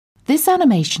This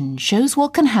animation shows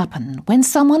what can happen when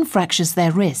someone fractures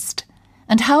their wrist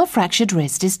and how a fractured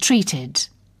wrist is treated.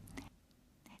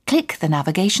 Click the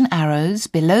navigation arrows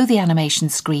below the animation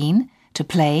screen to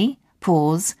play,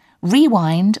 pause,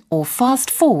 rewind, or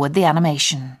fast-forward the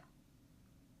animation.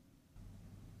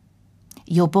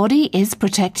 Your body is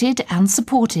protected and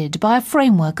supported by a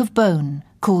framework of bone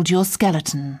called your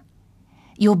skeleton.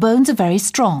 Your bones are very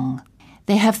strong.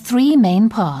 They have three main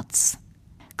parts: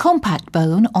 compact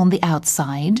bone on the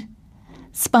outside,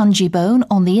 spongy bone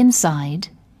on the inside,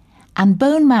 and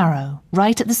bone marrow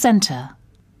right at the center.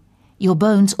 Your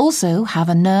bones also have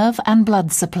a nerve and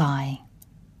blood supply.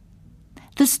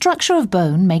 The structure of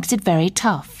bone makes it very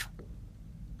tough.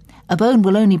 A bone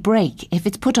will only break if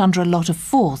it's put under a lot of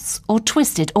force or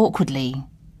twisted awkwardly.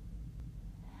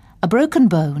 A broken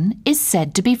bone is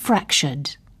said to be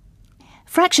fractured.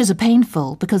 Fractures are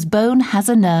painful because bone has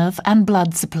a nerve and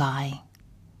blood supply.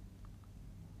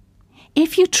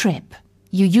 If you trip,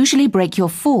 you usually break your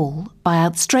fall by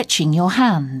outstretching your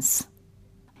hands.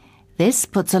 This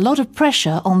puts a lot of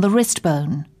pressure on the wrist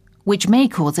bone, which may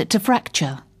cause it to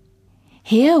fracture.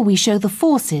 Here we show the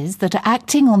forces that are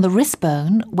acting on the wrist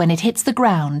bone when it hits the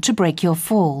ground to break your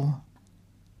fall.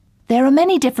 There are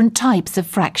many different types of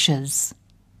fractures.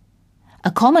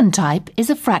 A common type is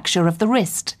a fracture of the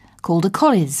wrist, called a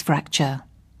Colles fracture.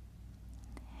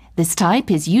 This type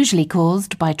is usually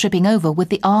caused by tripping over with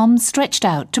the arms stretched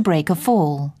out to break a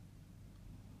fall.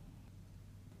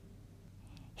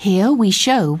 Here we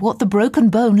show what the broken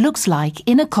bone looks like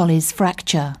in a Colles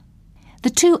fracture. The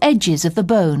two edges of the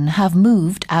bone have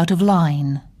moved out of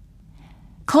line.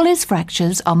 Colles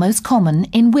fractures are most common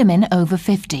in women over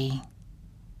 50.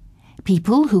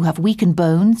 People who have weakened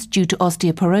bones due to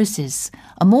osteoporosis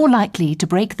are more likely to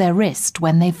break their wrist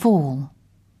when they fall.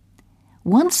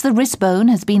 Once the wrist bone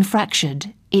has been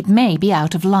fractured, it may be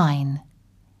out of line.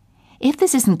 If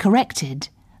this isn't corrected,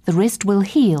 the wrist will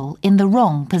heal in the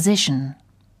wrong position.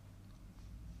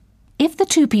 If the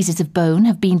two pieces of bone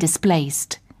have been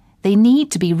displaced, they need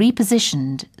to be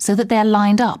repositioned so that they are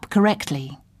lined up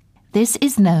correctly. This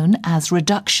is known as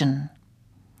reduction.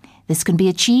 This can be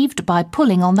achieved by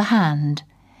pulling on the hand,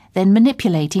 then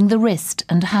manipulating the wrist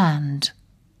and hand.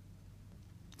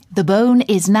 The bone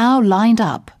is now lined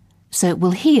up, so it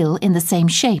will heal in the same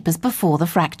shape as before the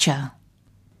fracture.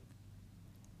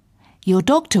 Your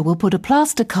doctor will put a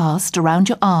plaster cast around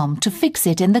your arm to fix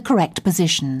it in the correct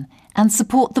position and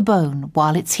support the bone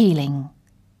while it's healing.